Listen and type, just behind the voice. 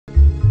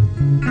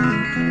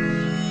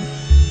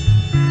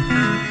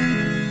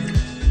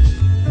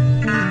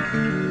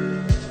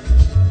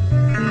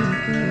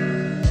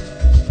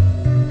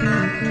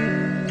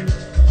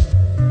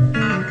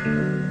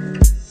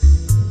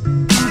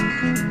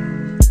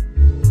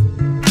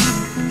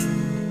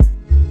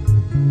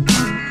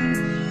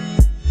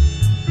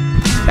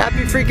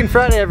freaking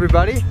Friday,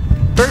 everybody.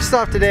 First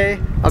off today,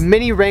 a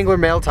mini Wrangler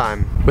mail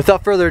time.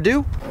 Without further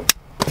ado.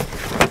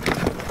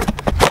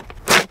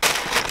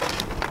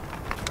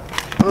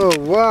 Oh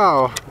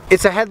wow.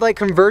 It's a headlight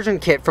conversion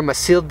kit from a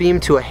sealed beam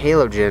to a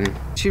halogen.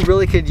 She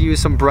really could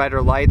use some brighter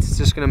lights. It's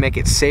just gonna make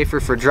it safer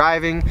for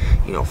driving.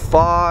 You know,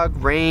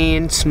 fog,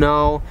 rain,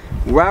 snow.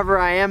 Wherever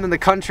I am in the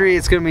country,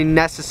 it's gonna be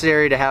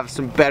necessary to have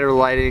some better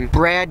lighting.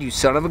 Brad, you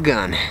son of a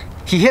gun.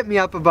 He hit me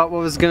up about what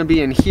was gonna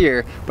be in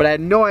here, but I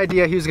had no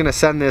idea he was gonna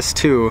send this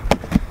too.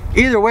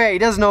 Either way, he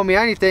doesn't owe me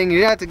anything.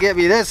 You have to get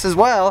me this as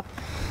well.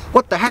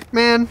 What the heck,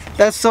 man?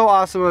 That's so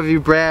awesome of you,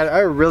 Brad. I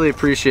really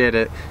appreciate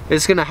it.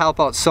 It's gonna help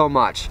out so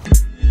much.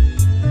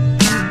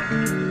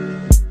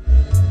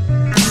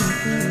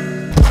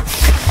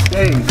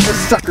 Dang,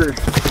 this sucker.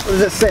 What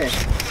does it say?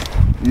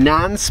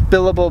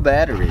 Non-spillable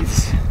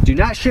batteries. Do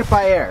not ship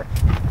by air.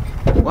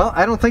 Well,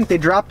 I don't think they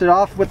dropped it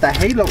off with a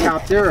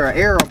helicopter or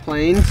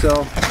aeroplane,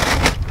 so.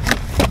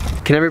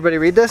 Can everybody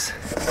read this?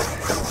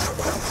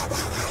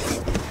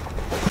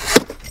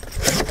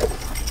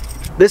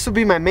 This will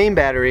be my main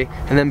battery,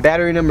 and then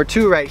battery number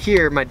 2 right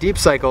here, my deep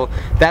cycle,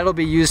 that'll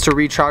be used to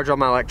recharge all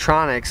my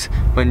electronics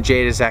when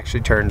Jade is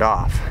actually turned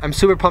off. I'm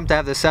super pumped to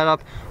have this set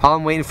up. All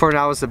I'm waiting for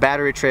now is the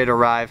battery tray to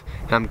arrive,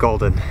 and I'm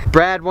golden.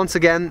 Brad, once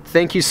again,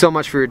 thank you so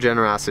much for your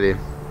generosity.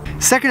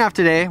 Second off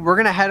today, we're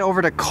gonna head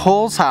over to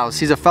Cole's house.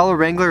 He's a fellow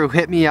Wrangler who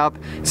hit me up,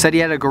 said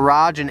he had a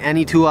garage and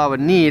any tool I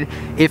would need,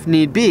 if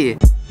need be.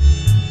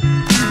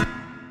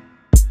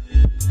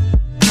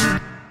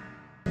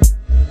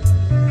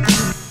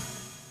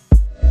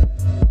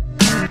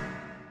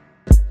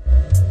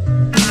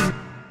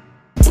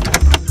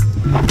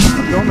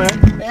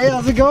 Hey,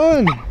 how's it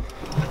going?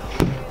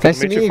 Nice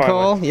to meet you,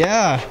 Cole.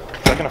 Yeah.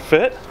 Is that gonna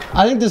fit?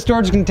 I think the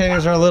storage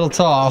containers are a little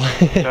tall.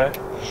 Okay.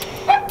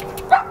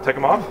 Take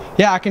them off?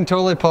 Yeah, I can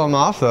totally pull them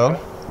off though.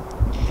 Okay.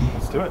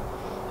 Let's do it.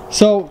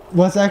 So,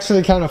 what's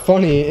actually kind of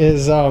funny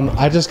is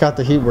I just got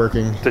the heat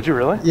working. Did you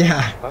really?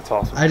 Yeah. That's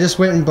awesome. I just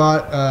went and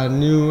bought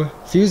new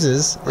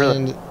fuses, really?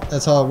 And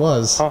that's all it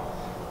was. Huh.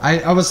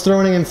 I was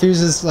throwing in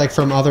fuses like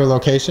from other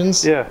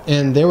locations. Yeah.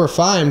 And they were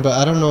fine, but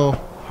I don't know.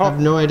 I have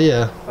no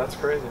idea. That's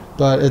crazy.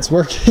 But it's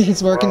working.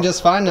 It's working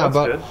just fine now.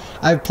 But good.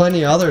 I have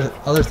plenty of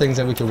other things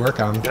that we could work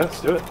on. Yeah,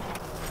 let's do it.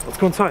 Let's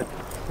go inside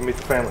and meet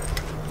the family.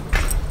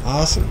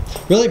 Awesome.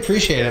 Really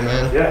appreciate it,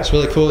 man. Yeah. It's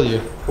really cool of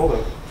you. Cool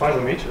to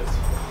finally meet you.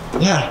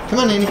 Yeah. Come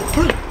on, Andy.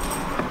 Come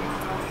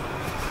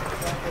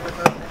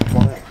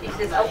on. He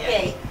says,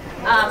 okay.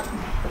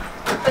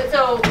 But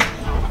so,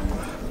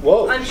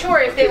 Whoa. I'm sure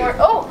if they were,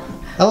 oh.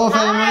 Hello,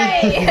 family.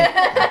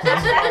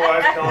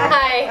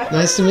 Hi.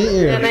 Nice to meet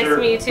you. Yeah, nice to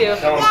meet you too.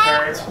 Helen's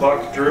parents,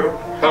 Buck, Drew.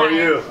 How are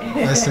you?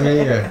 Nice to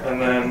meet you.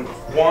 And then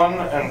 1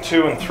 and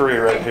 2 and 3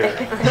 right here.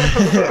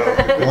 So,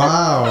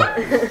 wow.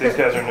 these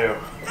guys are new.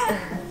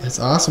 That's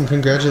awesome.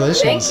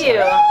 Congratulations. Thank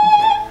you.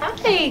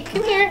 Hi,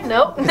 come here.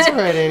 Nope. That's all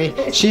right,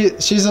 Annie.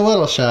 She's a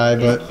little shy,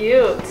 but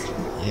cute.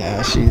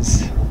 yeah,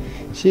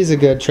 she's a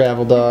good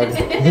travel dog.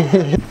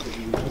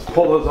 Let's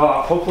pull those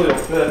off. Hopefully it'll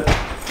fit.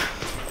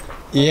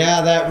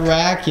 Yeah, that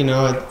rack, you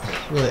know, it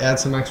really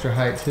adds some extra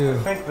height too.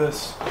 I think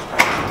this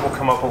will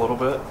come up a little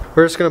bit.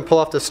 We're just gonna pull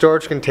off the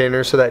storage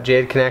container so that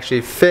Jade can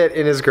actually fit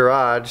in his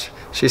garage.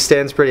 She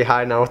stands pretty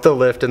high now with the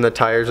lift and the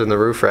tires and the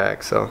roof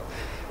rack, so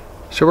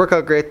should work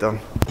out great though.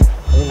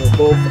 I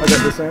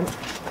got this in.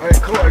 All right,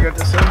 cool. I got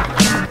this in.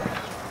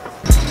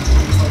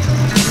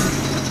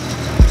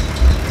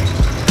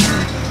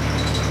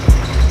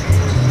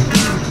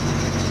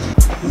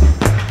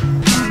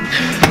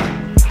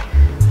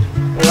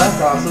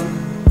 That's awesome.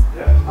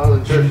 Yeah. I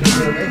wasn't sure if she was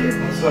gonna make it.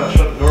 Let's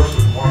shut the door so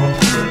we can warm up a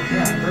bit.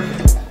 Yeah, perfect.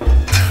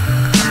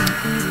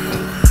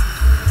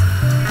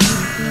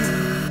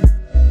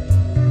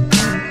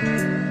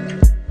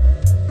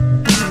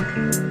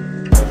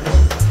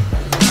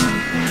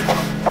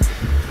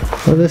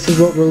 Well, this is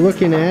what we're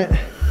looking at.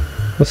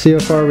 We'll see how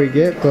far we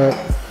get, but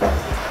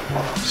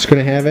just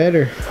gonna have at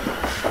her.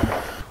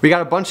 We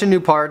got a bunch of new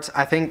parts.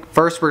 I think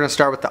first we're gonna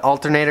start with the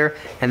alternator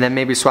and then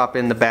maybe swap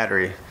in the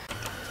battery.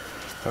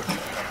 Okay.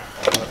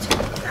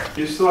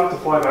 You still have to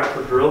fly back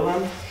for drill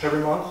then every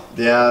month?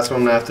 Yeah, that's what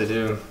I'm gonna have to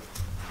do.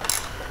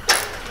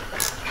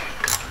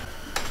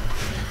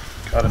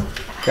 Got it.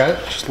 Got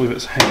it? Just leave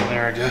it hanging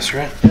there, I guess,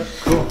 right? Yep,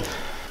 cool.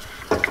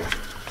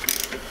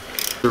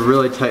 It's a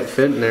really tight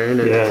fit in there,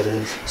 isn't it? Yeah, it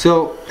is.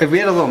 So, if we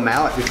had a little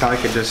mallet, we probably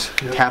could just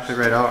tap it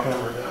right off.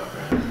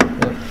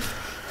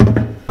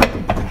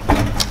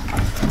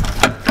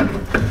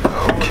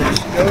 Okay.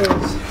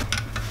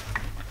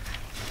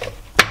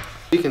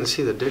 You can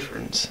see the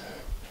difference.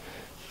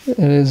 It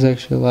is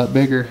actually a lot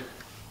bigger.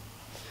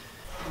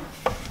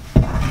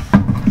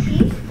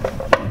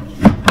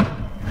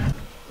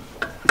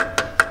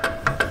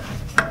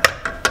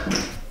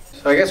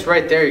 So I guess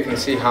right there you can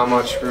see how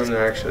much room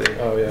there actually is.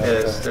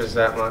 Okay. There's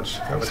that much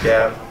of a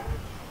gap.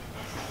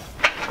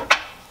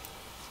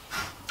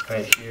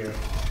 Right here.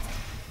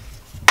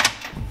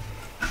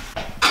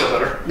 Feel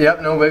better?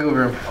 Yep, no wiggle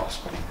room.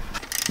 Awesome.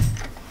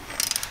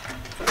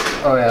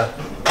 Oh yeah,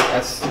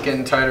 that's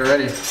getting tight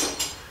already.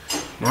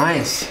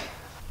 Nice.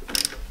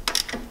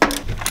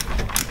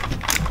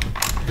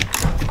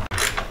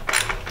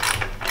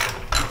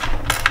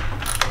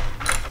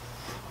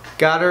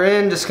 Got her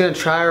in, just gonna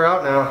try her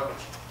out now.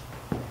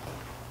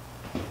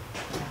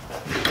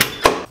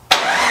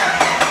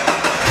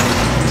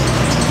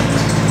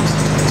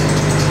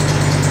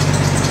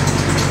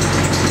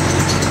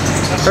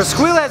 Her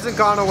squeal hasn't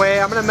gone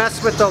away. I'm gonna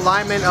mess with the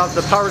alignment of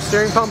the power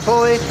steering pump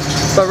pulley,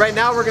 but right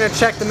now we're gonna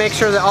check to make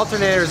sure the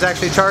alternator is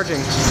actually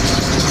charging.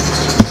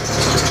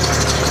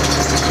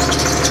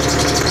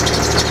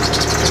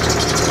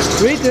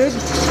 Sweet, dude.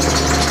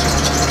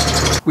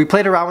 We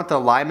played around with the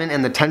alignment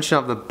and the tension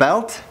of the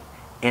belt,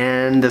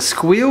 and the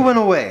squeal went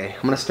away.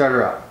 I'm gonna start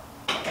her up.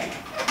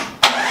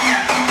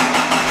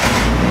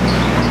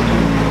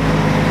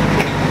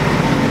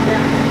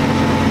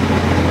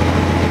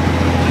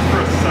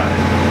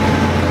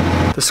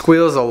 The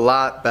squeal is a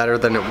lot better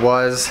than it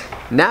was.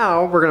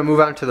 Now we're gonna move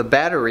on to the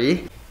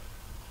battery.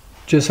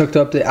 Just hooked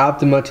up the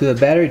Optima to the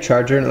battery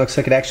charger, and it looks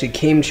like it actually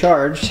came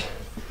charged.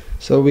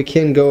 So we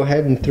can go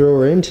ahead and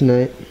throw her in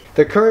tonight.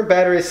 The current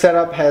battery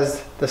setup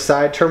has the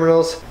side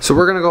terminals, so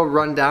we're gonna go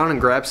run down and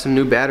grab some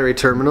new battery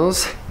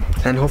terminals,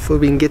 and hopefully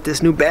we can get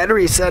this new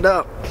battery set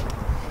up.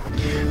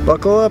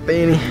 Buckle up,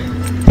 Annie.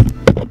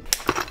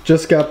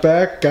 Just got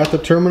back, got the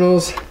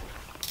terminals,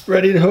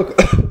 ready to hook.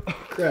 Oh,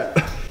 crap.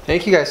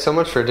 Thank you guys so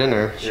much for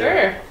dinner.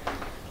 Sure.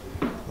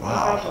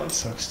 Wow,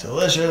 this looks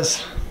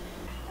delicious.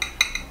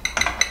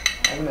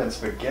 I haven't had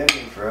spaghetti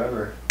in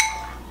forever.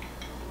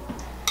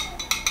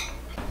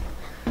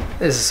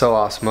 This is so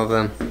awesome of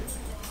them.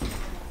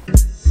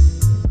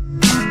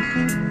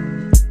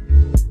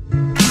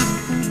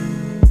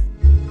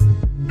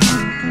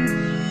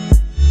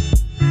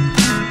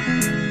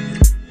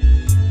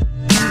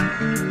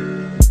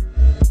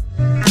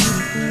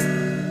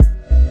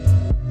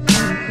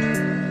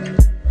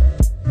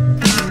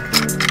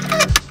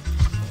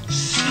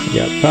 You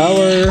got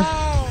power.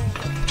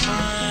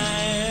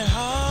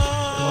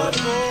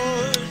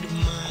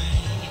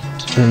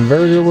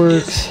 Inverter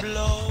works.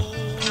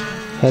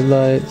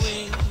 Headlights.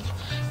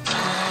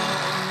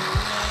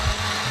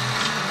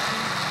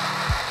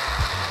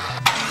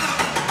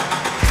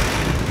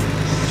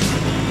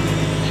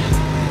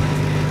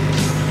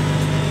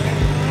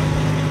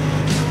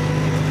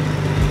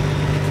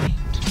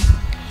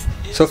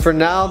 So for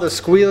now, the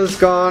squeal is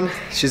gone.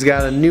 She's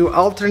got a new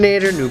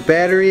alternator, new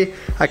battery.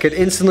 I could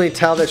instantly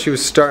tell that she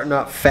was starting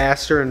up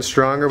faster and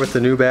stronger with the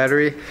new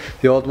battery.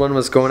 The old one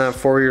was going on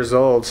 4 years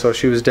old, so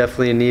she was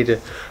definitely in need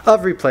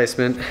of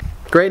replacement.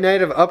 Great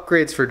night of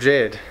upgrades for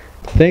Jade.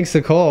 Thanks,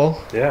 Nicole.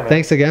 Yeah, man.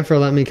 Thanks again for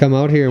letting me come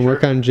out here and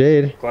work on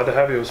Jade. Glad to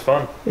have you. It was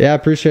fun. Yeah, I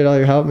appreciate all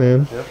your help,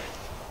 man. Yep.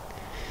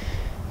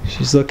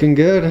 She's looking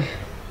good.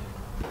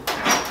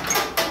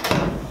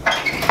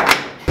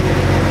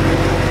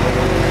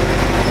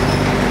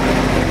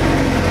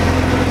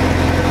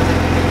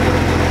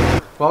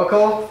 Well,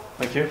 Cole,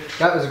 Thank you.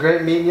 that was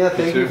great meeting you.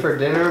 Thank you too. for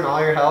dinner and all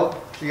your help.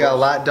 You got a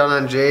lot done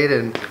on Jade,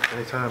 and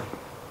Anytime.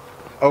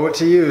 owe it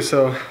to you,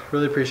 so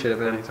really appreciate it,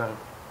 man. Anytime.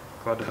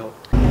 Glad to help.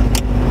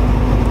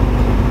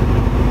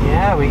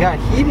 Yeah, we got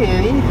heat,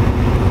 Annie.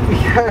 We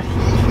got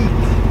heat.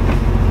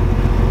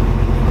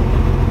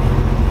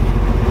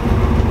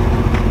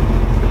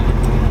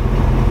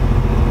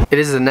 It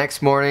is the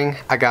next morning.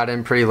 I got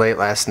in pretty late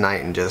last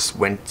night and just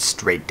went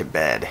straight to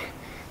bed.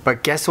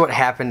 But guess what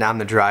happened on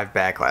the drive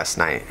back last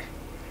night?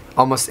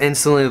 Almost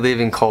instantly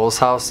leaving Cole's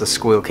house, the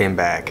squeal came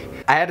back.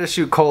 I had to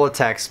shoot Cole a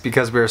text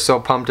because we were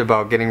so pumped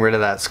about getting rid of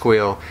that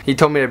squeal. He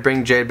told me to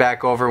bring Jade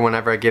back over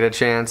whenever I get a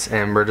chance,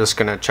 and we're just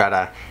gonna try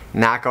to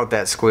knock out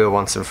that squeal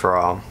once and for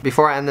all.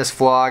 Before I end this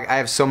vlog, I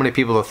have so many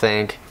people to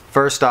thank.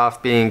 First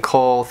off being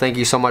Cole, thank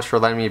you so much for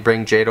letting me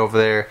bring Jade over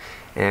there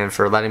and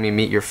for letting me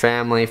meet your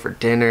family for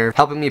dinner,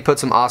 helping me put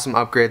some awesome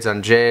upgrades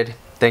on Jade.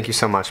 Thank you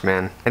so much,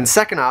 man. And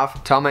second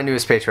off, to all my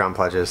newest Patreon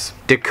pledges.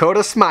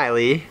 Dakota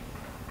Smiley,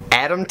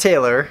 Adam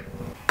Taylor,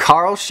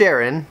 Carl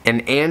Sharon,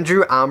 and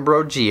Andrew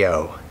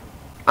Ambrogio.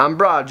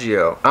 Andrew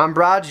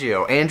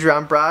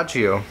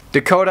Ambrogio.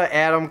 Dakota,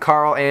 Adam,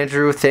 Carl,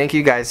 Andrew, thank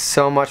you guys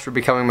so much for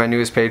becoming my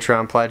newest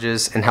Patreon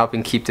pledges and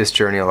helping keep this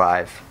journey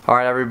alive.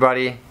 Alright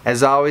everybody,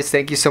 as always,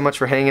 thank you so much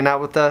for hanging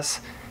out with us,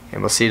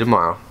 and we'll see you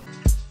tomorrow.